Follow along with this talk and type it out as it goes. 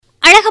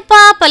அழகப்பா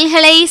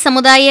பல்கலை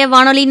சமுதாய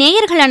வானொலி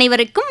நேயர்கள்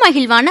அனைவருக்கும்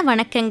மகிழ்வான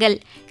வணக்கங்கள்.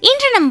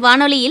 இன்று நம்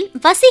வானொலியில்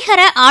வசீகர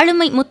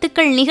ஆளுமை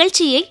முத்துக்கள்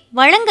நிகழ்ச்சியை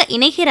வழங்க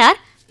இணைகிறார்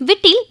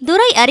விட்டில்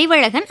துரை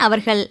அறிவழகன்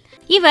அவர்கள்.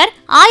 இவர்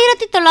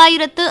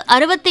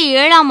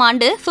 1967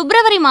 ஆண்டு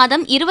பிப்ரவரி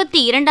மாதம்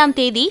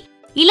 22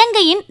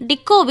 இலங்கையின்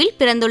டிக்கோவில்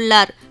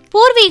பிறந்துள்ளார்.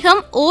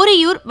 பூர்வீகம்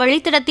ஓரியூர்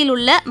வழித்தடத்தில்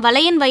உள்ள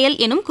வலையன்வயல்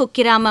எனும்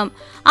குக்கிராமம்.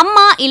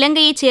 அம்மா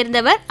இலங்கையைச்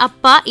சேர்ந்தவர்,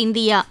 அப்பா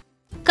இந்தியா.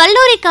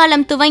 கல்லூரி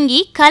காலம் துவங்கி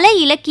கலை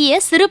இலக்கிய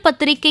சிறு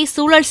பத்திரிகை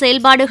சூழல்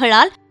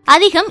செயல்பாடுகளால்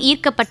அதிகம்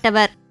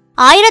ஈர்க்கப்பட்டவர்.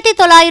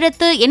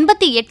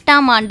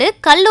 1988 ஆண்டு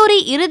கல்லூரி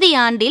இறுதி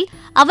ஆண்டில்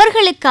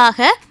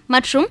அவர்களுக்காக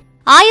மற்றும்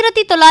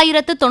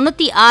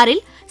 1996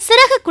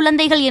 சிறகு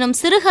குழந்தைகள் எனும்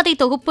சிறுகதை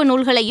தொகுப்பு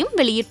நூல்களையும்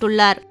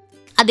வெளியிட்டுள்ளார்.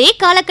 அதே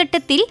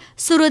காலகட்டத்தில்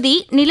சுருதி,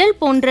 நிழல்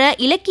போன்ற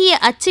இலக்கிய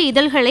அச்சு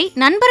இதழ்களை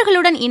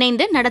நண்பர்களுடன்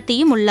இணைந்து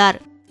நடத்தியும் உள்ளார்.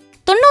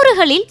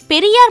 90களில்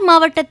பெரியார்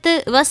மாவட்டத்து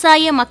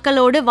விவசாய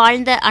மக்களோடு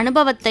வாழ்ந்த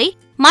அனுபவத்தை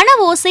மன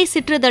ஓசை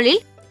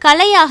சிற்றிதழில்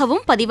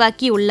கலையாகவும்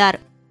பதிவாக்கியுள்ளார்.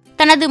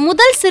 தனது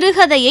முதல்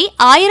சிறுகதையை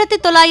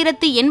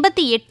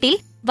 1988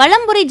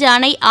 வலம்புரி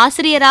ஜானை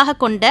ஆசிரியராக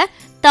கொண்ட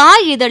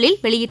தாய் இதழில்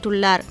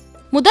வெளியிட்டுள்ளார்.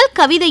 முதல்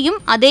கவிதையும்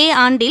அதே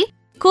ஆண்டில்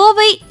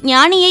கோவை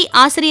ஞானியை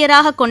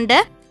ஆசிரியராக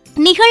கொண்ட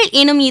நிகழ்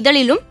எனும்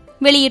இதழிலும்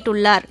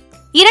வெளியிட்டுள்ளார்.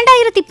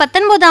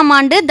 2019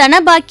 ஆண்டு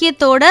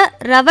தனபாக்கியத்தோட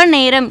ரவ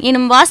நேரம்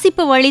எனும்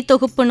வாசிப்பு வழி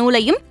தொகுப்பு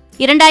நூலையும்,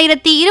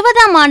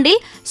 2020 ஆண்டில்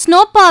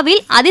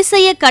ஸ்னோப்பாவில்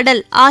அதிசய கடல்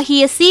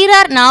ஆகிய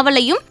சீரார்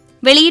நாவலையும்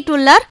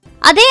வெளியிட்டுள்ளார்.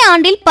 அதே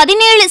ஆண்டில்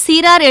 17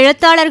 சீரார்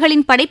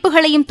எழுத்தாளர்களின்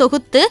படைப்புகளையும்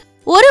தொகுத்து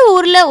ஒரு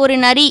ஊர்ல ஒரு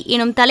நரி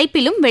எனும்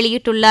தலைப்பிலும்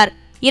வெளியிட்டுள்ளார்.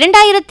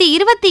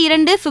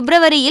 2022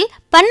 பிப்ரவரியில்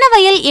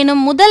பன்னவயல்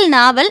எனும் முதல்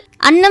நாவல்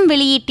அன்னம்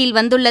வெளியீட்டில்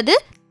வந்துள்ளது.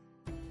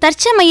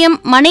 தற்சமயம்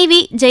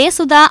மனைவி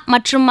ஜெயசுதா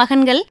மற்றும்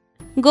மகன்கள்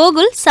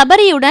கோகுல்,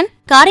 சபரியுடன்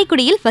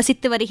காரைக்குடியில்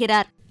வசித்து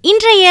வருகிறார்.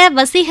 இன்றைய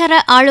வசீகர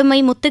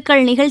ஆளுமை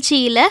முத்துக்கள்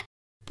நிகழ்ச்சியில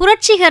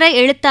புரட்சிகர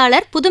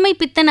எழுத்தாளர் புதுமை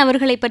பித்தன்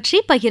அவர்களை பற்றி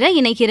பகிர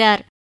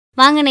இணைகிறார்.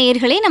 வாங்க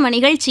நேயர்களே, நம்ம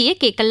நிகழ்ச்சியை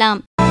கேட்கலாம்.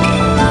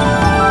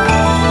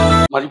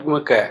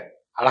 மதிப்புமிக்க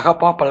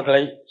அழகப்பா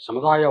பல்கலை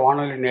சமுதாய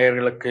வானொலி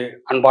நேயர்களுக்கு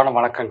அன்பான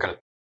வணக்கங்கள்.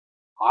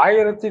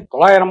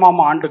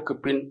 1900 ஆண்டுக்கு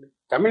பின்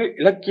தமிழ்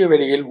இலக்கிய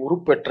வெளியில்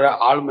உருப்பெற்ற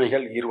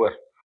ஆளுமைகள் இருவர்.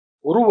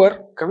 ஒருவர்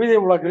கவிதை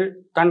உலகில்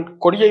தன்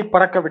கொடியை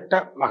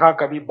பறக்கவிட்ட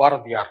மகாகவி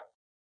பாரதியார்.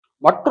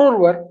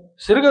 மற்றொருவர்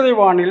சிறுகதை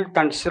வானில்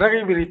தன்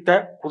சிறகை விரித்த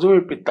புதுமை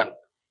பித்தன்.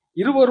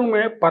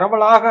 இருவருமே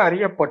பரவலாக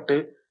அறியப்பட்டு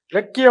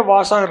இலக்கிய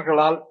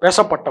வாசகர்களால்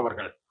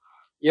பேசப்பட்டவர்கள்.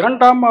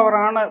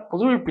 இரண்டாமவரான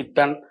புதுமை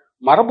பித்தன்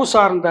மரபு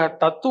சார்ந்த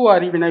தத்துவ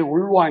அறிவினை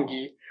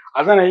உள்வாங்கி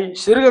அதனை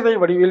சிறுகதை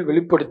வடிவில்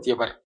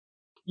வெளிப்படுத்தியவர்.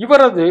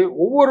 இவரது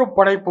ஒவ்வொரு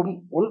படைப்பும்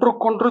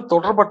ஒன்றுக்கொன்று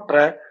தொடர்பற்ற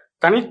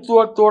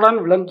தனித்துவத்துடன்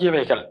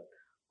விளங்கியவைகள்.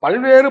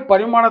 பல்வேறு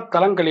பரிமாண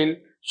தளங்களில்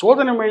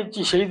சோதனை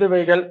முயற்சி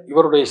செய்தவைகள்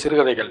இவருடைய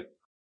சிறுகதைகள்.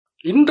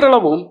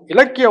 இன்றளவும்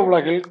இலக்கிய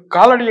உலகில்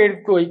காலடி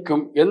எடுத்து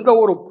வைக்கும் எந்த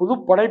ஒரு புது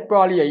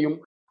படைப்பாளியையும்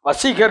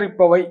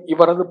வசீகரிப்பவை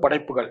இவரது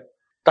படைப்புகள்.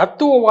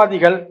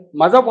 தத்துவவாதிகள்,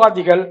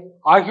 மதவாதிகள்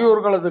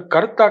ஆகியோர்களது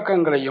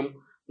கருத்தாக்கங்களையும்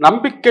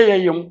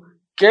நம்பிக்கையையும்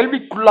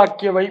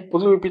கேள்விக்குள்ளாக்கியவை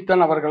புதுமை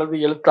பித்தன் அவர்களது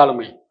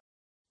எழுத்தாளுமை.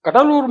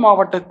 கடலூர்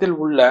மாவட்டத்தில்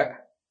உள்ள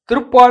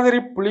திருப்பாதிரி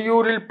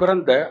புலியூரில்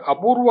பிறந்த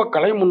அபூர்வ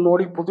கலை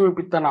முன்னோடி புதுமை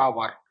பித்தன்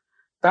ஆவார்.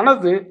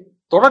 தனது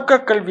தொடக்க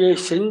கல்வியை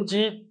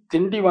செஞ்சி,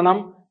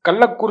 திண்டிவனம்,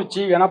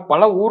 கள்ளக்குறிச்சி என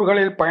பல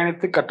ஊர்களில்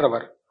பயணித்து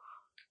கற்றவர்.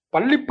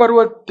 பள்ளி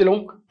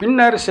பருவத்திலும்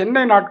பின்னர்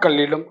சென்னை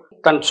நாட்களிலும்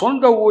தன்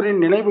சொந்த ஊரின்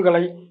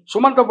நினைவுகளை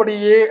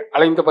சுமந்தபடியே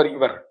அலைந்தவர்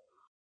இவர்.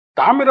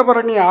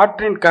 தாமிரபரணி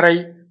ஆற்றின் கரை,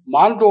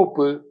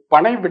 மாந்தோப்பு,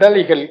 பனை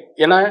விடலிகள்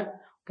என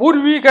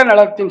பூர்வீக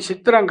நலத்தின்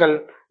சித்திரங்கள்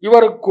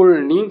இவருக்குள்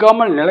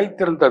நீங்காமல்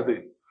நிலைத்திருந்தது.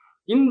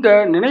 இந்த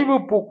நினைவு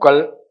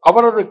பூக்கள்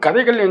அவரது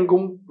கதைகள்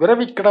எங்கும்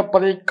விரவி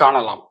கிடப்பதை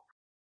காணலாம்.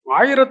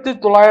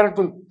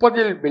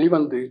 1930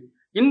 வெளிவந்து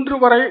இன்று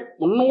வரை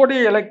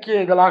முன்னோடிய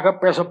இலக்கிய இதழாக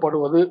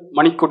பேசப்படுவது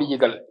மணிக்கொடி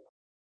இதழ்.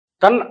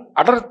 தன்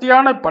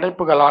அடர்த்தியான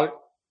படைப்புகளால்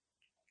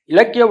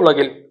இலக்கிய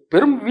உலகில்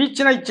பெரும்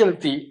வீச்சினை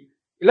செலுத்தி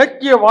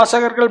இலக்கிய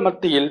வாசகர்கள்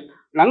மத்தியில்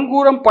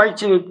நங்கூரம்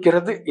பாய்ச்சி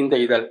நிற்கிறது இந்த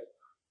இதழ்.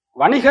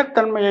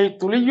 வணிகத்தன்மையை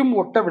துளியும்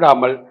ஒட்ட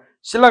விடாமல்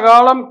சில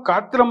காலம்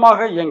காத்திரமாக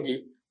இயங்கி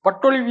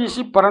பட்டொளி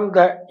வீசி பறந்த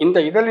இந்த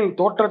இதழின்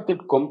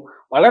தோற்றத்திற்கும்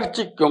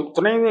வளர்ச்சிக்கும்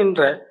துணை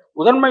நின்ற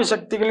முதன்மை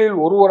சக்திகளில்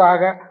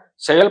ஒருவராக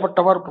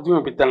செயல்பட்டவர் புதுமை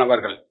பித்தன்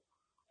அவர்கள்.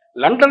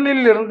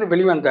 லண்டனில் இருந்து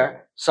வெளிவந்த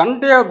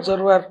சண்டே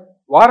அப்சர்வர்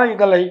வார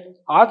இதழை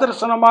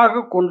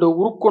ஆதர்சனமாக கொண்டு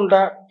உருக்கொண்ட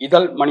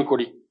இதழ்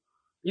மணிக்கொடி.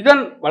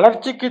 இதன்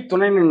வளர்ச்சிக்கு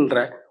துணை நின்ற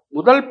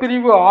முதல்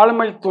பிரிவு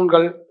ஆளுமை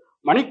தூண்கள்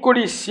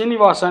மணிக்கொடி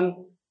சீனிவாசன்,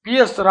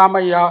 PS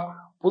ராமையா,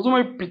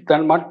 புதுமை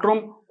பித்தன்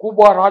மற்றும்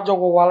கூபா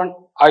ராஜகோபாலன்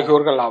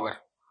ஆகியோர்கள் ஆவர்.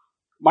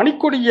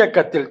 மணிக்கொடி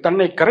இயக்கத்தில்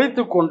தன்னை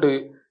கரைத்து கொண்டு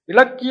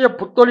இலக்கிய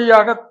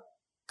புத்தொழியாக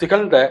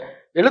திகழ்ந்த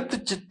எழுத்து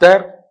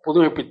சித்தர்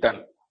புதுமை பித்தன்.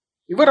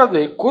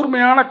 இவரது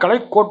கூர்மையான கலை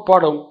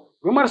கோட்பாடும்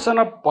விமர்சன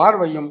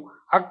பார்வையும்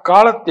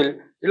அக்காலத்தில்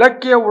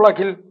இலக்கிய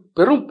உலகில்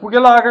பெரும்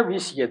புயலாக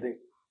வீசியது.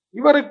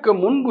 இவருக்கு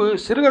முன்பு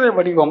சிறுகதை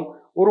வடிவம்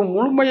ஒரு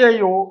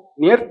முழுமையையோ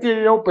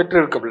நேர்த்தியையோ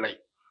பெற்றிருக்கவில்லை.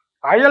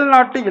 அயல்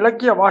நாட்டு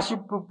இலக்கிய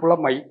வாசிப்பு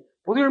புலமை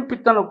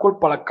புதுமைப்பித்தனுக்குள்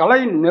பல கலை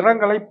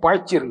நிறங்களை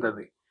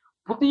பாய்ச்சியிருந்தது.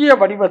 புதிய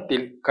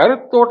வடிவத்தில்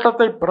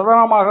கருத்தோட்டத்தை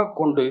பிரதானமாக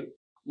கொண்டு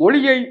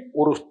மொழியை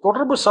ஒரு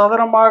தொடர்பு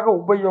சாதனமாக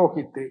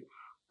உபயோகித்து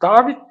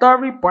தாவி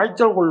தாவி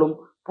பாய்ச்சல் கொள்ளும்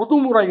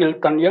புதுமுறையில்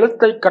தன்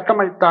எழுத்தை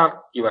கட்டமைத்தார்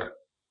இவர்.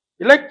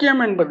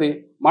 இலக்கியம் என்பது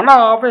மன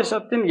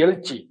ஆவேசத்தின்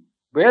எழுச்சி.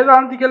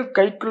 வேதாந்திகள்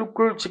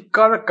கைக்குள்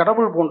சிக்காத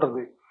கடவுள்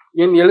போன்றது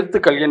என்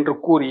எழுத்துக்கள் என்று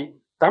கூறி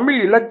தமிழ்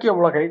இலக்கிய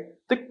உலகை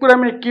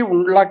திக்பிரமைக்கு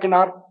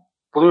உள்ளாக்கினார்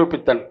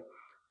புதுமைப்பித்தன்.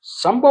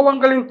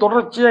 சம்பவங்களின்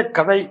தொடர்ச்சிய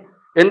கதை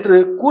என்று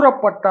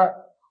கூறப்பட்ட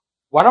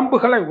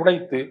வரம்புகளை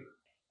உடைத்து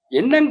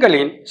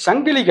எண்ணங்களின்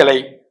சங்கிலிகளை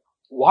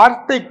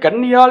வார்த்தை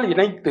கண்ணியால்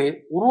இணைத்து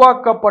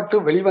உருவாக்கப்பட்டு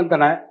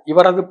வெளிவந்தன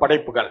இவரது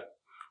படைப்புகள்.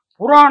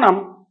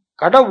 புராணம்,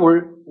 கடவுள்,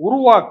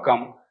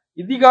 உருவாக்கம்,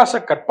 இதிகாச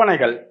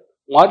கற்பனைகள்,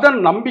 மத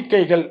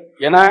நம்பிக்கைகள்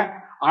என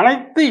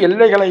அனைத்து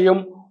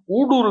எல்லைகளையும்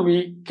ஊடுருவி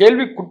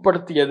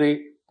கேள்விக்குட்படுத்தியது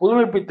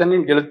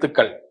புதுமைப்பித்தனின்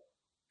எழுத்துக்கள்.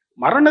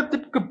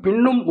 மரணத்திற்கு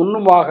பின்னும்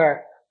முன்னுமாக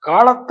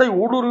காலத்தை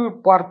ஊடுருவி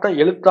பார்த்த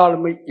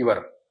எழுத்தாளுமை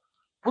இவர்.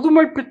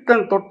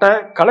 புதுமைப்பித்தன் தொட்ட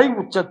கலை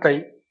உச்சத்தை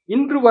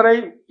இன்று வரை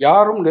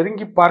யாரும்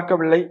நெருங்கி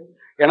பார்க்கவில்லை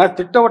என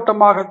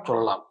திட்டவட்டமாக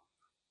சொல்லலாம்.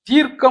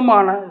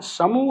 தீர்க்கமான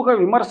சமூக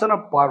விமர்சன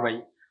பார்வை,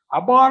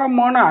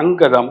 அபாரமான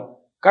அங்கதம்,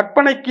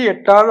 கற்பனைக்கு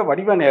எட்டாத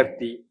வடிவ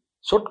நேர்த்தி,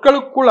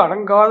 சொற்களுக்குள்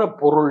அடங்காத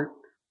பொருள்,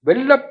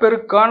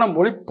 வெள்ளப்பெருக்கான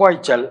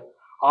மொழிப்பாய்ச்சல்,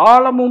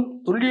 ஆழமும்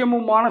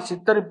துல்லியமுமான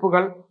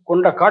சித்தரிப்புகள்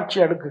கொண்ட காட்சி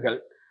அடுக்குகள்,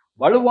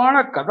 வலுவான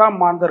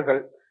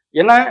கதாமாந்தர்கள்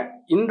என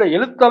இந்த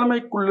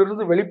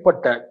எழுத்தாளுமைக்குள்ளிருந்து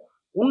வெளிப்பட்ட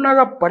உன்னத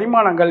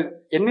பரிமாணங்கள்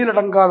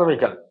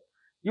எண்ணிலடங்காதவைகள்.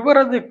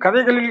 இவரது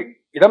கதைகளில்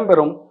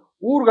இடம்பெறும்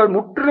ஊர்கள்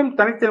முற்றிலும்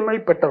தனித்தன்மை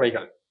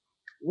பெற்றவைகள்.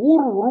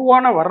 ஊர்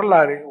உருவான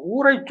வரலாறு,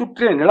 ஊரை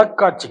சுற்றிய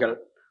நிலக்காட்சிகள்,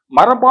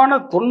 மரபான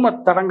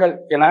தொன்மத் தடங்கள்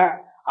என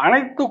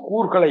அனைத்து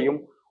கூறுகளையும்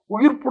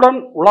உயிர்ப்புடன்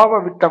உலாவ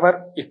விட்டவர்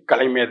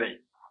இக்கலைமேதை.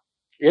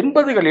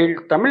 80களில்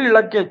தமிழ்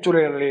இலக்கிய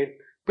சூழலில்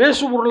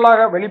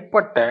பேசுபொருளாக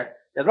வெளிப்பட்ட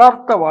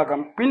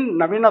யதார்த்தவாதம், பின்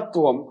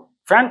நவீனத்துவம்,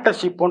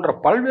 ஃபேண்டசி போன்ற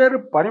பல்வேறு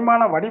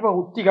பரிமாண வடிவ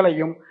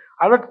உத்திகளையும்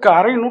அதற்கு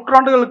அரை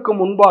நூற்றாண்டுகளுக்கு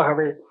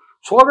முன்பாகவே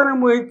சோதனை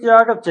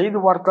முயற்சியாக செய்து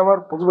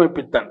பார்த்தவர்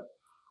புதுமைப்பித்தன்.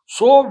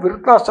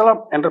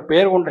 விருத்தாசலம் என்ற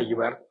பெயர் கொண்ட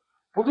இவர்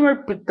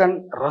புதுமைப்பித்தன்,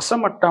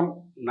 ரசமட்டம்,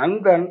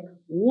 நந்தன்,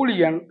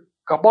 ஊழியன்,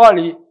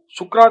 கபாலி,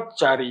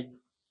 சுக்ராச்சாரி,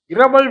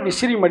 இரவல்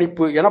விசிறி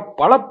மடிப்பு என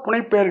பல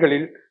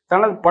புனைப்பெயர்களில்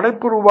தனது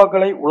படைப்பு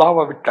ரூபாக்களை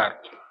உலாவ விட்டார்.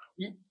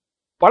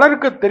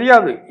 பலருக்கு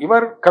தெரியாது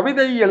இவர்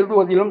கவிதை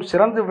எழுதுவதிலும்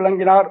சிறந்து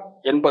விளங்கினார்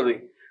என்பது.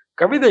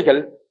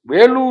 கவிதைகள்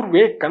வேலூர்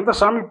வே.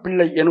 கந்தசாமி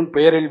பிள்ளை எனும்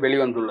பெயரில்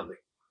வெளிவந்துள்ளது.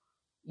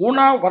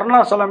 மூணா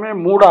வர்ணாசலமே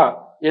மூடா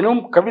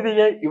எனும்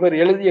கவிதையை இவர்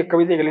எழுதிய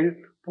கவிதைகளில்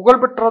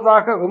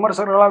புகழ்பெற்றதாக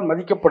விமர்சகர்களால்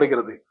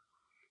மதிக்கப்படுகிறது.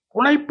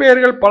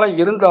 புனைப்பெயர்கள் பல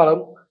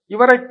இருந்தாலும்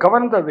இவரை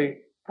கவர்ந்தது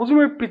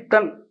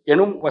புதுமைப்பித்தன்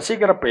எனும்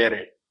வசீகர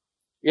பெயரே.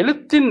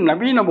 எழுத்தின்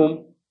நவீனமும்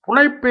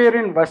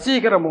புனைப்பெயரின்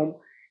வசீகரமும்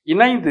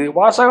இணைந்து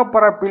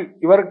வாசகப்பரப்பில்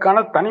இவருக்கான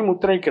தனி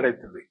முத்திரை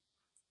கிடைத்தது.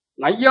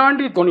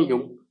 நையாண்டி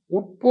தொனியும்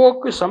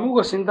உட்போக்கு சமூக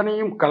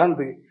சிந்தனையும்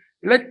கலந்து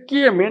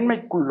இலக்கிய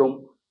மேன்மைக்குள்ளும்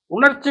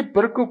உணர்ச்சி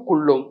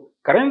பெருக்குக்குள்ளும்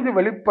கரைந்து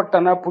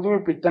வெளிப்பட்டன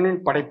புதுமைப்பித்தனின்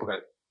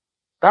படைப்புகள்.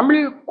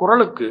 தமிழ்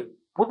குரலுக்கு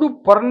புது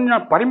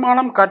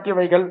பரிமாணம்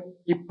காட்டியவைகள்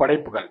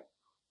இப்படைப்புகள்.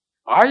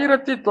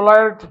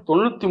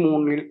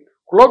 1993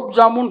 குலோப்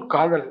ஜாமுன்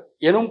காதல்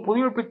எனும்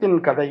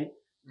புதுமைப்பித்தனின் கதை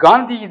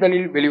காந்தி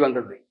இதழில்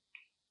வெளிவந்தது.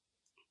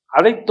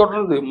 அதைத்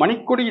தொடர்ந்து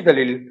மணிக்கொடி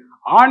இதழில்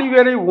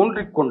ஆணிவேரை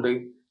ஊன்றிக்கொண்டு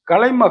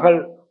கலைமகள்,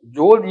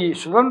 ஜோதி,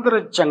 சுதந்திர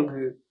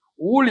சங்கு,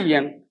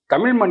 ஊழியன்,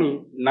 தமிழ்மணி,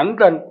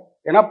 நந்தன்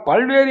என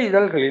பல்வேறு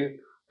இதழ்களில்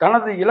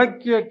தனது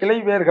இலக்கிய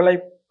கிளைவேர்களை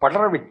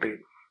படரவிட்டு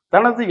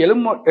தனது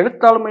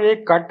எழுத்தாளுமையை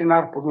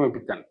காட்டினார்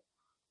புதுமைப்பித்தன்.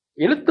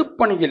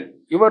 எழுத்துப்பணியில்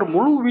இவர்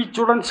முழு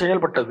வீச்சுடன்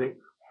செயல்பட்டது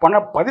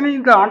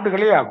 15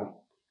 ஆண்டுகளே ஆகும்.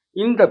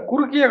 இந்த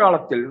குறுகிய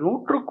காலத்தில்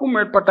 100க்கும்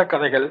மேற்பட்ட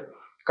கதைகள்,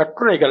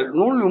 கட்டுரைகள்,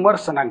 நூல்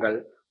விமர்சனங்கள்,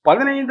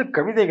 15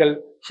 கவிதைகள்,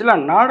 சில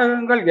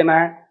நாடகங்கள் என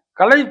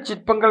கலை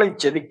சிற்பங்களை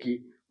செதுக்கி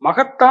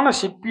மகத்தான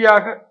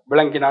சிற்பியாக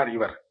விளங்கினார்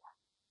இவர்.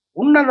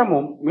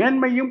 உன்னதமும்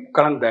மேன்மையும்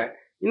கலந்த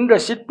இந்த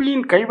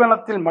சிற்பியின்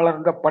கைவனத்தில்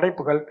மலர்ந்த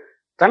படைப்புகள்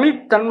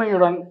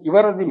தனித்தன்மையுடன்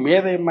இவரது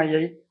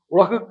மேதைமையை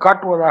உலகு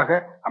காட்டுவதாக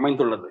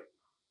அமைந்துள்ளது.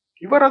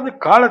 இவரது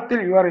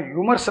காலத்தில் இவரை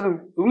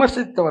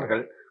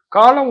விமர்சித்தவர்கள்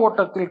கால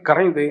ஓட்டத்தில்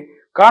கரைந்து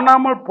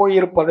காணாமல்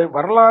போயிருப்பதை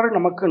வரலாறு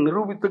நமக்கு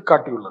நிரூபித்து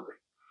காட்டியுள்ளது.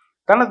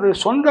 தனது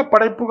சொந்த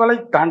படைப்புகளை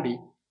தாண்டி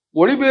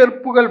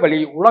மொழிபெயர்ப்புகள் வழி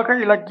உலக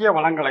இலக்கிய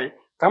வளங்களை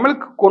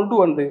தமிழுக்கு கொண்டு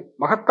வந்து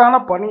மகத்தான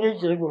பணியை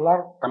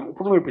செய்துள்ளார்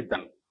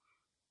புதுமைப்பித்தன்.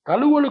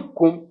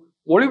 தழுவலுக்கும்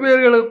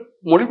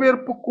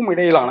மொழிபெயர்ப்புக்கும்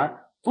இடையிலான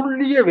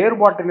துல்லிய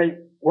வேறுபாட்டினை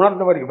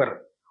உணர்ந்தவர் இவர்.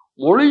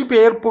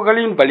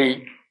 மொழிபெயர்ப்புகளின்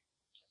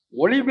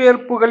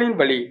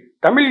வழி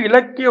தமிழ்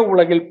இலக்கிய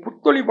உலகில்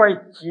புத்தொளி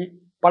பாய்ச்சி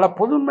பல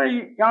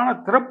புதுமையான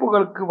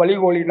திறப்புகளுக்கு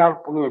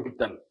வழிகோலினார்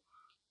புதுமைப்பித்தன்.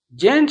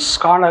 ஜேம்ஸ்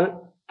கானல்,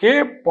 கே.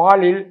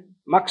 பாலில்,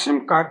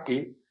 Maksym Gargi,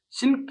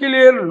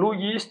 சின்கிலேர்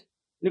Lewis,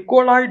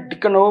 நிக்கோலாய்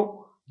டிக்கனோவ்,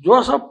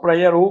 Joseph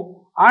பிரயரு,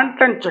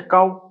 Anton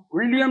Chekhov,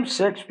 William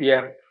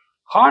Shakespeare,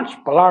 Hans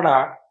பலாடா,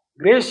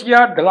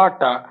 Grazia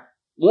டெலாட்டா,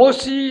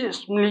 Mosi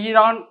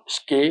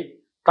ஸ்மிலியான்ஸ்கி,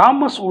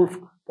 Thomas wolf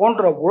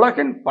போன்ற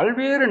உலகின்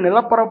பல்வேறு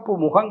நிலப்பரப்பு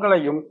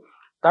முகங்களையும்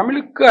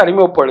தமிழுக்கு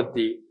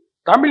அறிமுகப்படுத்தி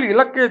தமிழ்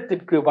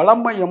இலக்கியத்திற்கு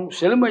வளமையும்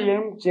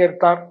செழுமையையும்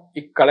சேர்த்தார்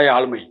இக்கலை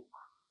ஆளுமை.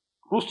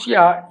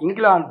 Russia,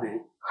 England,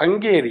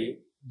 Hungary,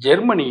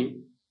 Germany,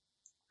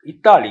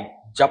 Italy,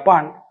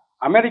 Japan,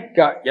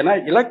 America என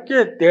இலக்கிய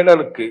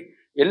தேடலுக்கு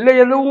எல்லை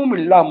எதுவும்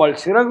இல்லாமல்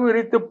சிறகு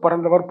விரித்து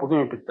பறந்தவர்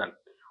புதுமைப்பித்தன்.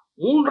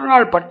 3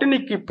 நாள்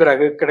பட்டினிக்கு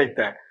பிறகு கிடைத்த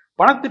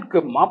பணத்திற்கு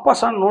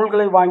மாப்பசான்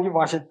நூல்களை வாங்கி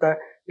வாசித்த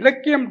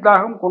இலக்கியம்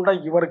தாகம் கொண்ட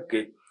இவருக்கு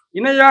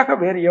இணையாக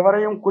வேறு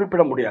எவரையும்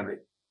குறிப்பிட முடியாது.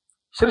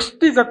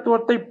 சிருஷ்டி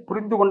தத்துவத்தை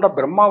புரிந்து கொண்ட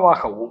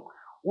பிரம்மாவாகவும்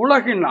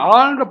உலகின்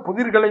ஆழ்ந்த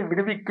புதிர்களை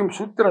விடுவிக்கும்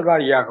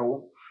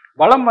சூத்திரதாரியாகவும்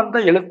வலம் வந்த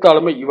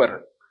எழுத்தாளுமை இவர்.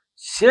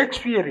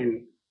 ஷேக்ஸ்பியரின்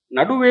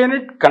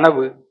நடுவேனிற்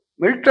கனவு,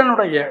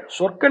 மில்டனுடைய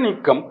சொர்க்க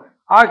நீக்கம்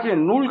ஆகிய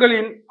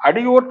நூல்களின்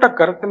அடியோட்ட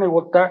கருத்தினை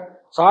ஒத்த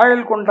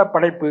சாயல் கொண்ட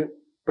படைப்பு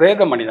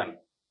பிரேத மனிதன்.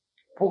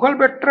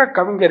 புகழ்பெற்ற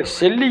கவிஞர்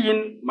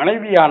ஷெல்லியின்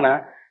மனைவியான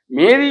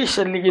மேரி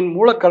ஷெல்லியின்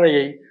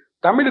மூலக்கதையை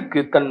தமிழுக்கு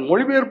தன்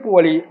மொழிபெயர்ப்பு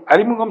வழி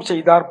அறிமுகம்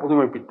செய்தார்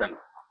புதுமைப்பித்தன்.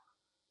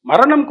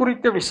 மரணம்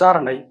குறித்த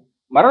விசாரணை,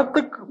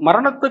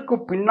 மரணத்துக்கு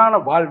பின்னான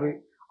வாழ்வு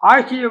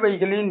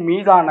ஆகியவைகளின்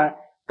மீதான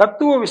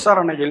தத்துவ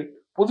விசாரணையில்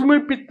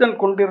புதுமைப்பித்தன்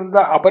கொண்டிருந்த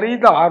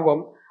அபரீத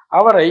ஆர்வம்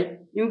அவரை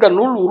இந்த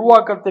நூல்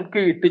உருவாக்கத்திற்கு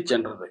இட்டு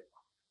சென்றது.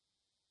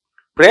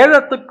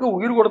 பிரேதத்துக்கு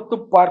உயிர் கொடுத்து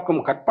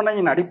பார்க்கும்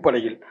கற்பனையின்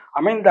அடிப்படையில்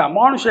அமைந்த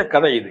அமானுஷ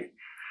கதை இது.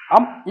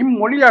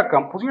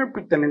 இம்மொழியாக்கம்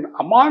புதுமைப்பித்தனின்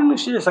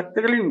அமானுஷிய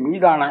சக்திகளின்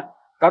மீதான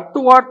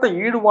தத்துவார்த்த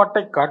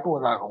ஈடுபாட்டை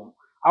காட்டுவதாகவும்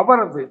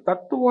அவரது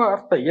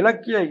தத்துவார்த்த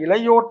இலக்கிய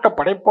இளையோட்ட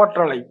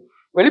படைப்பாற்றலை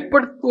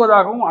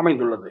வெளிப்படுத்துவதாகவும்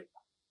அமைந்துள்ளது.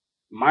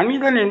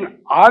 மனிதனின்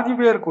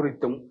ஆதிவேர்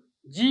குறித்தும்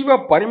ஜீவ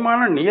பரிமாண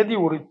நியதி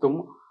குறித்தும்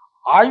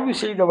ஆய்வு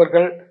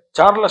செய்தவர்கள்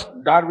சார்லஸ்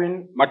டார்வின்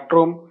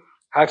மற்றும்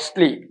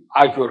ஹக்ஸ்லி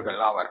ஆகியோர்கள்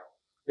ஆவர்.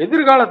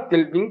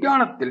 எதிர்காலத்தில்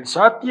விஞ்ஞானத்தில்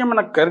சாத்தியமென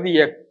கருதிய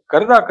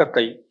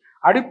கருதாக்கத்தை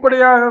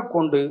அடிப்படையாக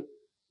கொண்டு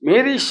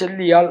மேரி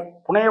ஷெல்லியால்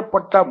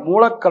புனையப்பட்ட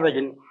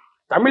மூலக்கதையின்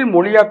தமிழ்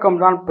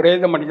மொழியாக்கம்தான்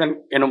பிரேத மனிதன்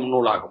எனும்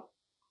நூலாகும்.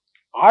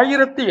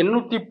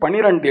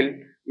 1812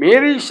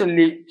 மேரி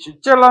ஷெல்லி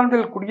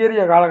சுவிட்சர்லாந்தில்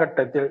குடியேறிய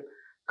காலகட்டத்தில்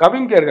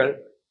கவிஞர்கள்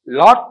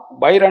லார்ட்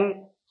பைரன்,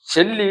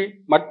 ஷெல்லி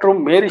மற்றும்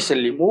மேரி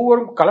ஷெல்லி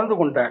மூவரும்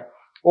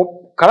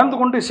கலந்து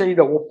கொண்டு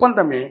செய்த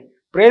ஒப்பந்தமே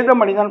பிரேத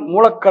மனிதன்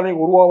மூலக்கதை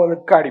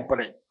உருவாவதற்கு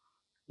அடிப்படை.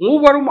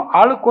 மூவரும்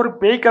ஆளுக்கொரு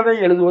பேய்கதை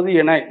எழுதுவது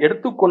என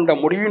எடுத்துக்கொண்ட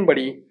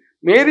முடிவின்படி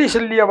மேரி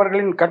ஷெல்லி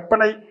அவர்களின்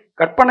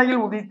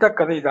கற்பனையில் உதித்த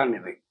கதைதான்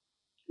இது.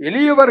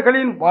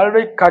 எளியவர்களின்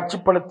வாழ்வை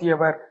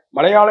காட்சிப்படுத்தியவர்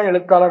மலையாள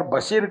எழுத்தாளர்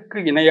பஷீருக்கு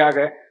இணையாக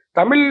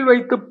தமிழில்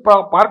வைத்து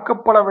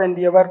பார்க்கப்பட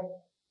வேண்டியவர்.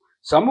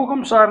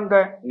 சமூகம் சார்ந்த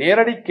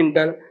நேரடி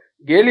கிண்டல்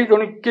கேலி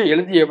தொனிக்க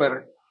எழுதியவர்.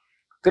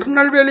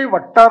 திருநெல்வேலி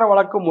வட்டார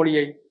வழக்கு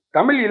மொழியை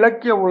தமிழ்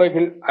இலக்கிய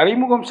உலகில்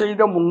அறிமுகம்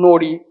செய்த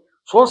முன்னோடி.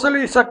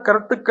 சோசலிச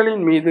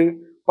கருத்துக்களின் மீது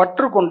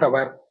பற்று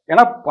கொண்டவர்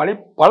என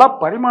பல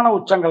பரிமாண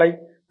உச்சங்களை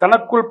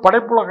தனக்குள்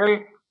படைப்புலகில்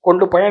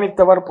கொண்டு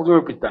பயணித்தவர்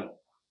புதுமைப்பித்தன்.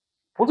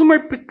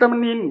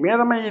 புதுமைப்பித்தனின்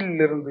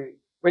மேதமையிலிருந்து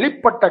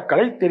வெளிப்பட்ட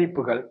கலை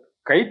தெரிப்புகள்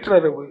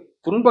கயிற்றறிவு,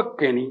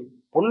 துன்பக்கேணி,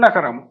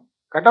 பொன்னகரம்,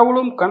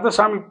 கடவுளும்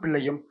கந்தசாமி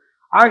பிள்ளையும்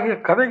ஆகிய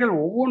கதைகள்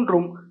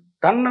ஒவ்வொன்றும்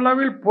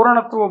தன்னளவில்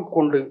பூரணத்துவம்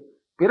கொண்டு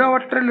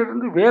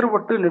பிறவற்றிலிருந்து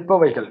வேறுபட்டு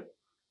நிற்பவைகள்.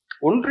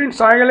 ஒன்றின்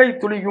சாயலை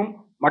துளியும்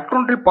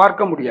மற்றொன்றில்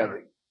பார்க்க முடியாது.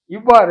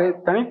 இவ்வாறு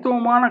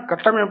தனித்துவமான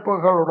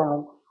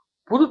கட்டமைப்புகளுடனும்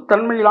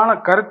புதுத்தன்மையிலான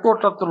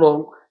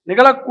கருத்தோட்டத்துடனும்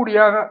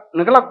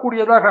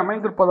நிகழக்கூடியதாக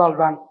அமைந்திருப்பதால்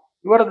தான்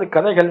இவரது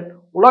கதைகள்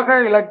உலக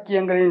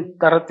இலக்கியங்களின்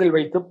தரத்தில்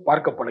வைத்து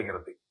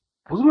பார்க்கப்படுகிறது.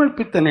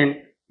 புதுமைப்பித்தனின்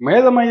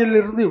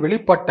மேதமையிலிருந்து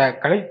வெளிப்பட்ட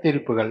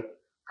கலைத்தெரிப்புகள்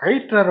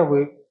கயிற்றறவு,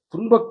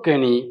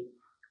 துன்பக்கேணி,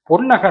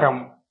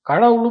 பொன்னகரம்,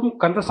 கடவுளும்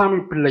கந்தசாமி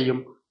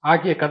பிள்ளையும்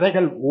ஆகிய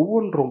கதைகள்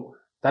ஒவ்வொன்றும்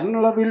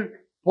தன்னளவில்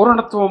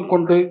பூரணத்துவம்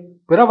கொண்டு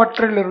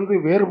பிறவற்றிலிருந்து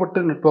வேறுபட்டு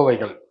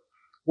நிற்பவைகள்.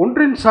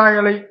 ஒன்றின்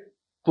சாயலை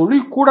துளி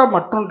கூட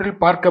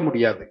மற்றொன்றில் பார்க்க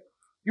முடியாது.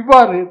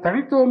 இவ்வாறு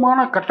தனித்துவமான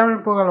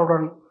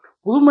கட்டமைப்புகளுடன்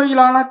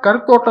புதுமையிலான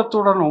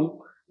கருத்தோட்டத்துடனும்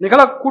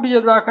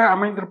நிகழக்கூடியதாக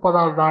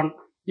அமைந்திருப்பதால் தான்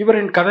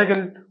இவரின்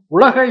கதைகள்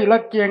உலக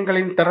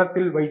இலக்கியங்களின்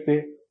தரத்தில் வைத்து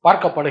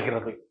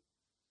பார்க்கப்படுகிறது.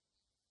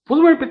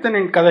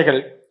 புதுமைப்பித்தனின்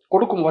கதைகள்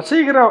கொடுக்கும்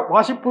வசீகர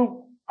வாசிப்பு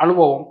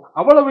அனுபவம்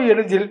அவ்வளவு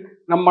எளிதில்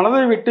நம்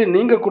மனதை விட்டு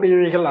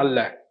நீங்கக்கூடியவைகள் அல்ல.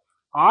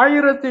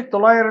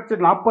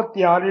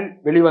 1946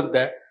 வெளிவந்த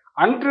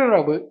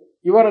அன்றிரவு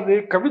இவரது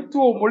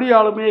கவித்துவ மொழி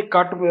ஆளுமையை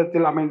காட்டும்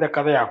விதத்தில் அமைந்த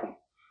கதையாகும்.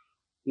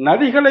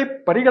 நதிகளை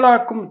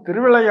பரிகளாக்கும்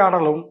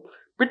திருவிளையாடலும்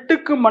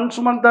பிட்டுக்கு மண்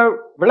சுமந்த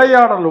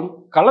விளையாடலும்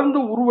கலந்து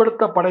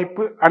உருவெடுத்த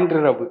படைப்பு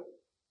அன்றிரவு.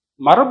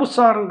 மரபு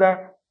சார்ந்த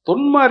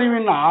தொன்ம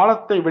அறிவின்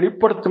ஆழத்தை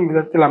வெளிப்படுத்தும்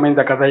விதத்தில்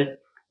அமைந்த கதை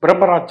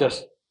பிரம்மராட்சஸ்.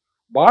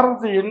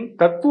 பாரதியின்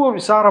தத்துவ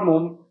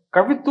விசாரமும்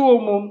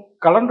கவித்துவமும்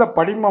கலந்த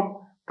படிமம்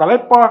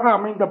தலைப்பாக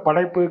அமைந்த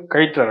படைப்பு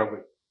கயிற்றறவு.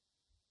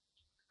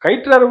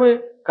 கயிற்றறவு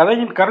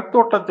கதையின்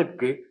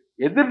கருத்தோட்டத்திற்கு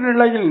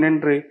எதிர்நிலையில்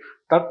நின்று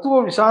தத்துவ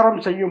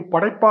விசாரம் செய்யும்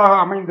படைப்பாக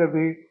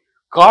அமைந்தது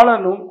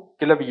காலனும்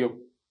கிளவியும்.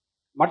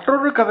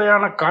 மற்றொரு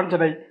கதையான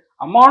காஞ்சனை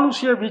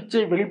அமானுஷ்ய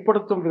வீச்சை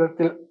வெளிப்படுத்தும்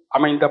விதத்தில்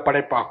அமைந்த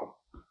படைப்பாகும்.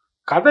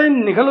 கதை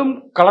நிகழும்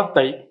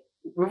களத்தை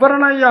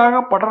விவரணையாக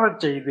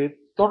படரச் செய்து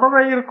தொடர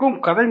இருக்கும்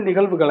கதை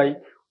நிகழ்வுகளை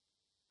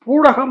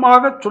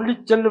பூடகமாக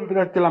சொல்லிச் செல்லும்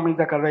விதத்தில்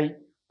அமைந்த கதை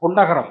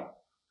பொன்னகரம்.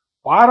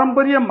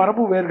 பாரம்பரிய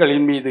மரபு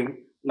வேர்களின் மீது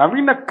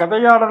நவீன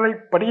கதையாடலை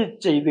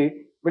படியச் செய்து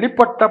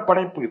வெளிப்பட்ட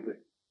படைப்பு இது.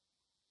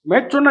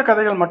 மேற்சொன்ன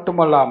கதைகள்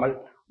மட்டுமல்லாமல்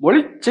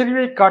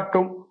மொழிச்செறிவை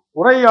காட்டும்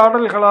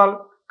உரையாடல்களால்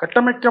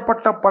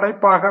கட்டமைக்கப்பட்ட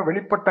படைப்பாக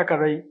வெளிப்பட்ட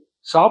கதை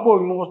சாப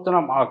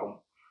விமோசனம் ஆகும்.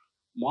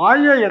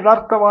 மாய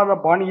யதார்த்தவாத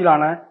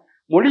பாணியிலான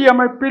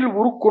மொழியமைப்பில்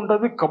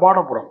உருக்கொண்டது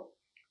கபாடபுரம்.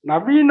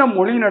 நவீன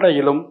மொழி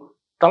நடையிலும்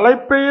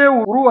தலைப்பையே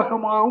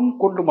உருவகமாகவும்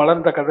கொண்டு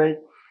மலர்ந்த கதை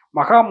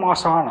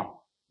மகாமாசானம்.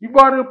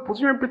 இவ்வாறு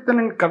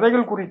புதுமைப்பித்தனின்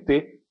கதைகள் குறித்து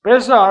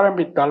பேச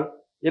ஆரம்பித்தால்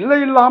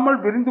எல்லையில்லாமல்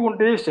விரிந்து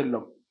கொண்டே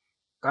செல்லும்.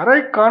 கரை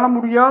காண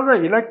முடியாத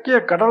இலக்கிய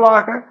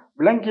கடலாக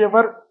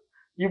விளங்கியவர்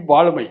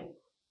இவ்வாளுமை.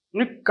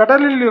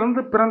 இக்கடலில்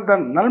இருந்து பிறந்த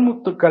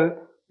நல்முத்துக்கள்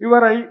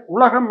இவரை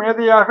உலக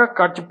மேதையாக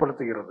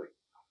காட்சிப்படுத்துகிறது.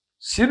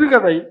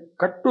 சிறுகதை,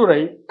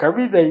 கட்டுரை,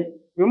 கவிதை,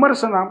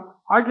 விமர்சனம்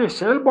ஆகிய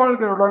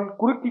செயல்பாடுகளுடன்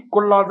குறுக்கிக்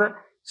கொள்ளாத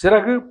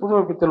சிறகு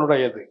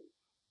புதுமைப்பித்தனுடையது.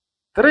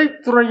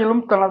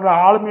 திரைத்துறையிலும் தனது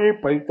ஆளுமையை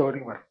பதித்தவர்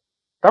இவர்.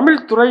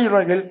 தமிழ்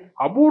திரையுலகில்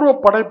அபூர்வ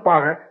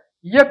படைப்பாக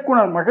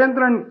இயக்குனர்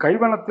மகேந்திரன்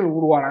கைவனத்தில்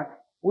உருவான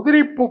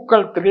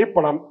உதிரிப்பூக்கள்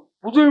திரைப்படம்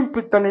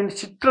புதுமைப்பித்தனின்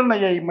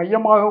சிற்றன்னையை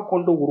மையமாக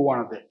கொண்டு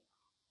உருவானது.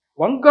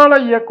 வங்காள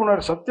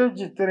இயக்குனர்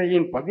சத்யஜித்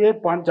திரையின் பதியை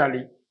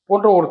பாஞ்சாலி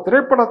போன்ற ஒரு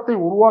திரைப்படத்தை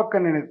உருவாக்க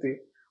நினைத்து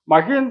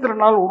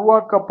மகேந்திரனால்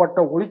உருவாக்கப்பட்ட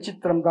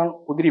ஒளிச்சித்திரம்தான்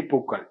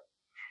உதிரிப்பூக்கள்.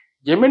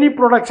 ஜெமினி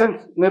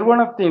புரொடக்ஷன்ஸ்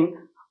நிறுவனத்தின்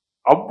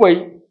அவ்வை,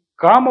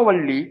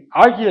 காமவல்லி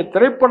ஆகிய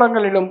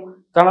திரைப்படங்களிலும்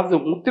தனது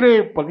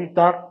முத்திரையை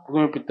பதித்தார்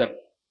புதுமைப்பித்தன்.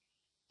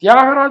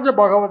 தியாகராஜ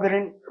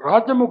பாகவதரின்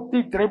ராஜமுக்தி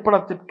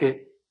திரைப்படத்திற்கு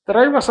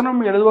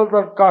திரைவசனம்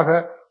எழுதுவதற்காக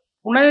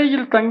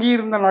புனேயில்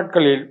தங்கியிருந்த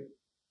நாட்களில்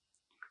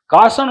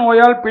காச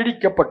நோயால்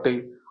பீடிக்கப்பட்டு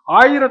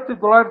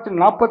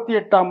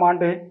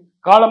 1948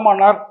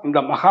 காலமானார் இந்த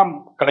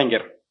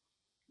கலைஞர்.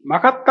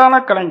 மகத்தான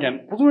கலைஞன்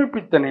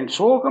புதுமைப்பித்தனின்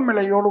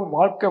சோகமிலையோடும்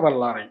வாழ்க்கை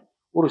வரலாறை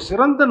ஒரு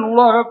சிறந்த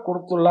நூலாக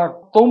கொடுத்துள்ளார்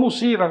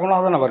தோமுசி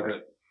ரகுநாதன் அவர்கள்.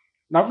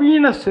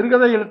 நவீன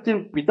சிறுகதை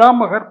எழுத்தின்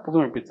பிதாமகர்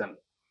புதுமைப்பித்தன்.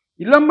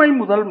 இளமை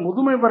முதல்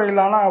முதுமை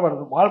வரையிலான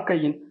அவரது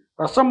வாழ்க்கையின்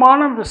ரசமான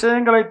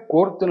விஷயங்களை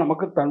கோர்த்து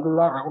நமக்கு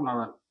தந்துள்ளார்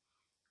ரகுநாதன்.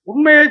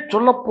 உண்மையை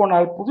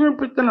சொல்லப்போனால்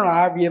புதுமைப்பித்தன்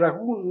ஆவிய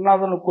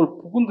ரகுநாதனுக்குள்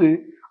புகுந்து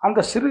அந்த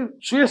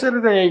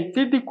சுயசரிதையை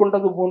தீட்டிக்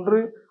கொண்டது போன்று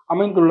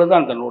அமைந்துள்ளது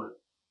அந்த நூல்.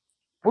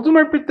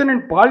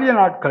 புதுமைப்பித்தனின் பாலிய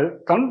நாட்கள்,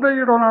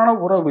 தந்தையுடனான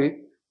உறவு,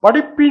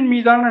 படிப்பின்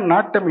மீதான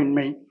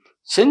நாட்டமின்மை,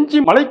 செஞ்சி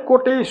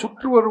மலைக்கோட்டையை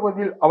சுற்றி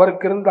வருவதில்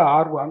அவருக்கு இருந்த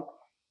ஆர்வம்,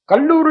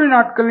 கல்லூரி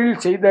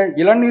நாட்களில் செய்த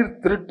இளநீர்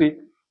திருட்டு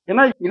என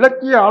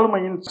இலக்கிய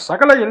ஆளுமையின்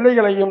சகல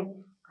எல்லைகளையும்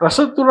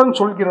ரசத்துடன்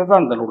சொல்கிறது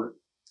அந்த நூல்.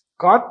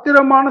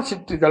 காத்திரமான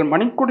சிற்றிதழ்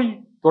மணிக்கொடி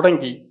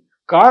தொடங்கி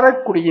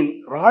காரைக்குடியின்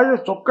ராய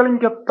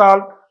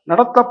சொக்கலிங்கத்தால்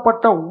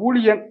நடத்தப்பட்ட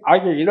ஊழியன்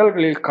ஆகிய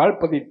இதழ்களில்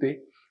கால்பதித்து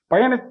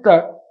பயணித்த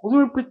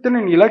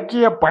புதுமைப்பித்தனின்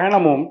இலக்கிய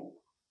பயணமும்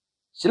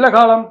சில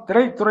காலம்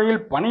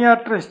திரைத்துறையில்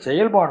பணியாற்ற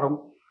செயல்பாடும்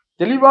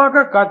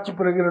தெளிவாக காட்சி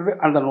பெறுகிறது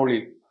அந்த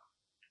நூலில்.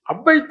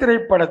 அவ்வை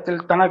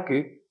திரைப்படத்தில் தனக்கு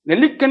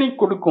நெல்லிக்கனி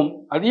கொடுக்கும்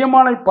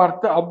அதியமானை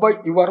பார்த்து அவ்வை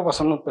இவ்வாறு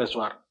வசனம்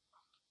பேசுவார்.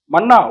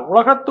 மன்னா,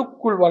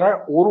 உலகத்துக்குள் வர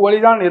ஒரு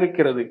வழிதான்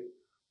இருக்கிறது,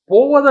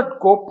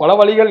 போவதற்கோ பல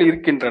வழிகள்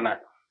இருக்கின்றன.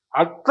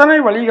 அத்தனை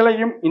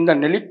வழிகளையும் இந்த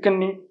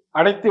நெல்லிக்கண்ணி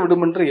அடைத்து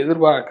விடுமென்று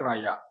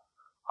எதிர்பார்க்கிறாயா?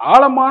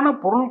 ஆழமான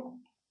பொருள்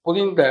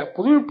பொதிந்த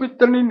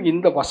புதுமைப்பித்தனின்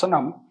இந்த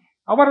வசனம்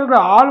அவரது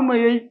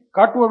ஆளுமையை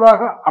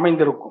காட்டுவதாக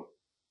அமைந்திருக்கும்.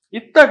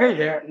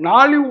 இத்தகைய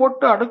நாளி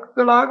ஓட்டு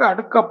அடுக்குகளாக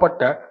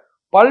அடுக்கப்பட்ட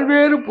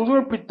பல்வேறு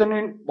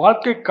புதுமைப்பித்தனின்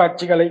வாழ்க்கை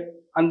காட்சிகளை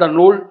அந்த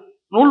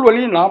நூல்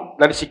வழி நாம்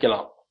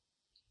தரிசிக்கலாம்.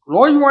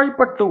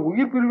 நோய்வாய்ப்பட்டு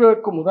உயிர்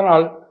பிரிவதற்கு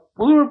முதல்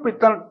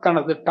புதுமைப்பித்தன்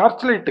தனது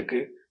டார்ச் லைட்டுக்கு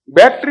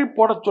பேட்டரி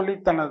போட சொல்லி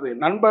தனது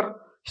நண்பர்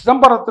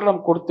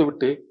சிதம்பரத்திடம்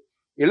கொடுத்துவிட்டு,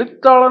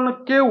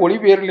 எழுத்தாளனுக்கே ஒளி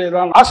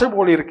வேறிலேதான் ஆசை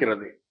போல்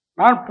இருக்கிறது,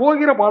 நான்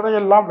போகிற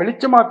பாதையெல்லாம்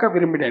வெளிச்சமாக்க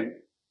விரும்பினேன்,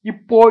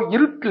 இப்போ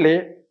இருட்டிலே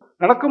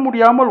நடக்க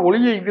முடியாமல்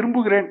ஒளியை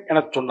விரும்புகிறேன்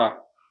என சொன்னார்.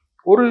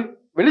 ஒரு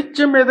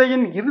வெளிச்ச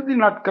மேதையின் இறுதி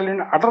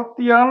நாட்களின்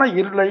அடர்த்தியான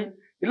இருளை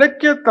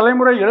இலக்கிய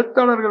தலைமுறை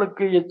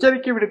எழுத்தாளர்களுக்கு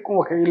எச்சரிக்கை விடுக்கும்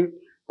வகையில்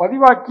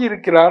பதிவாக்கி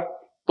இருக்கிறார்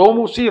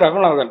தோமுசி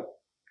ரகுநாதன்.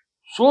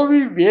 சோவி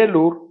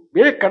வேலூர்,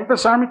 வே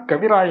கந்தசாமி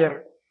கவிராயர்,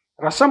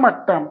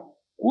 ரசமட்டம்,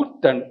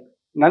 கூத்தன்,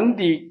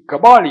 நந்தி,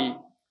 கபாலி,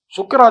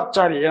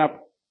 சுக்கராச்சாரி என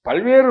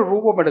பல்வேறு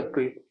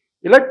ரூபமெடுத்து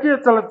இலக்கிய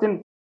தளத்தின்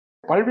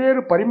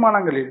பல்வேறு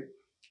பரிமாணங்களில்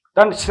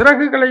தன்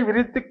சிறகுகளை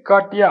விரித்து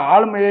காட்டிய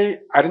ஆளுமையை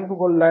அறிந்து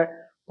கொள்ள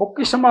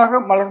பொக்கிஷமாக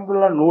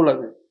மலர்ந்துள்ள நூல்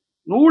அது.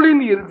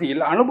 நூலின்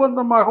இறுதியில்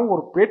அனுபந்தமாக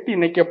ஒரு பேட்டி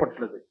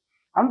இணைக்கப்பட்டுள்ளது.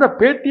 அந்த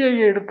பேட்டியை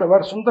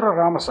எடுத்தவர் சுந்தர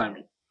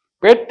ராமசாமி,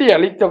 பேட்டி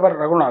அளித்தவர்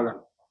ரகுநாதன்.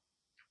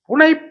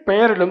 புனை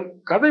பெயரிலும்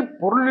கதை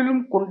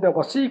பொருளிலும் கொண்ட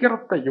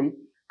வசீகரத்தையும்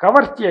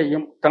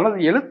கவர்ச்சியையும் தனது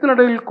எழுத்து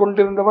நடையில்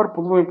கொண்டிருந்தவர்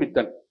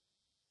புதுமைப்பித்தன்.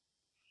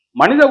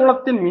 மனித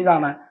குலத்தின்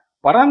மீதான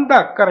பரந்த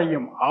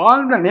அக்கறையும்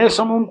ஆழ்ந்த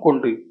நேசமும்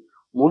கொண்டு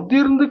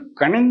முதிர்ந்து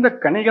கனிந்த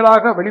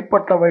கனிகளாக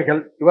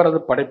வெளிப்பட்டவைகள் இவரது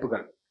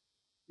படைப்புகள்.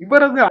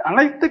 இவரது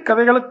அனைத்து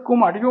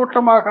கதைகளுக்கும்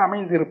அடியோட்டமாக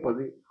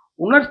அமைந்திருப்பது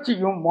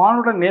உணர்ச்சியும்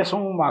மானுட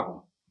நேசமும்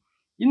ஆகும்.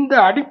 இந்த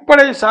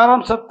அடிப்படை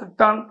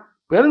சாராம்சத்தைத்தான்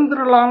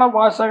பெருந்திரளான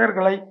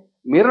வாசகர்களை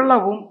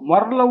மிரளவும்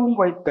மரளவும்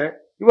வைத்த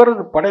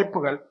இவரது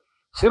படைப்புகள்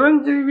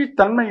சிரஞ்சீவி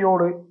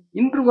தன்மையோடு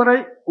இன்று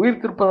வரை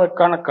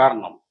உயிர்த்திருப்பதற்கான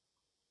காரணம்.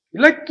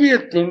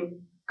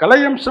 இலக்கியத்தின்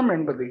கலையம்சம்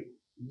என்பது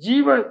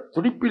ஜீவ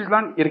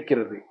துடிப்பில்தான்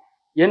இருக்கிறது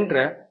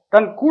என்ற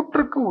தன்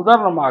கூற்றுக்கு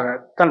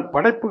உதாரணமாக தன்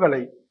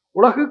படைப்புகளை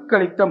உலகுக்கு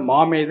அளித்த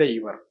மாமேதை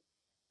இவர்.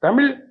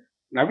 தமிழ்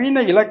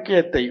நவீன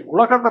இலக்கியத்தை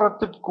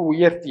உலகதரத்திற்கு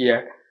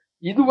உயர்த்திய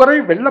இதுவரை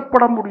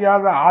வெல்லப்பட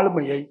முடியாத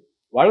ஆளுமையை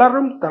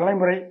வளரும்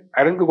தலைமுறை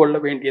அறிந்து கொள்ள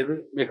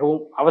வேண்டியது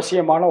மிகவும்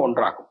அவசியமான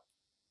ஒன்றாகும்.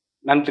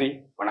 நன்றி,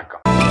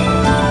 வணக்கம்.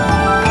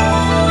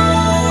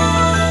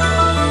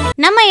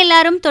 நம்ம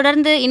எல்லாரும்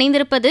தொடர்ந்து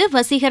இணைந்திருப்பது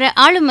வசீகர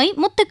ஆளுமை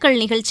முத்துக்கள்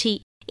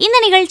நிகழ்ச்சி.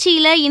 இந்த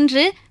நிகழ்ச்சியில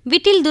இன்று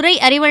விட்டில் துரை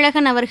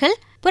அறிவழகன் அவர்கள்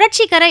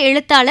புரட்சிகர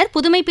எழுத்தாளர்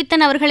புதுமை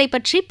பித்தன் அவர்களை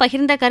பற்றி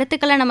பகிர்ந்த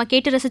கருத்துக்களை நம்ம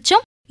கேட்டு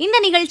ரசிச்சோம். இந்த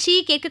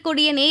நிகழ்ச்சி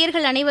கேட்கக்கூடிய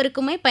நேயர்கள்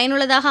அனைவருக்குமே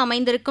பயனுள்ளதாக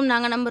அமைந்திருக்கும்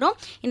நாங்க நம்புறோம்.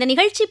 இந்த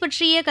நிகழ்ச்சி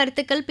பற்றிய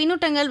கருத்துக்கள்,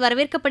 பின்னூட்டங்கள்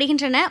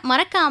வரவேற்கப்படுகின்றன.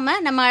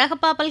 மறக்காம நம்ம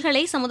அழகப்பா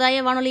பல்கலை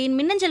சமுதாய வானொலியின்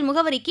மின்னஞ்சல்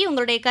முகவரிக்கு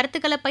உங்களுடைய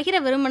கருத்துக்களை பகிர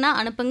விரும்பினா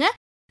அனுப்புங்க.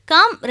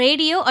 com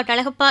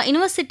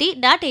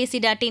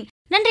radio@alagappauniversity.ac.in.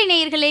 நன்றி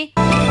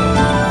நேயர்களே.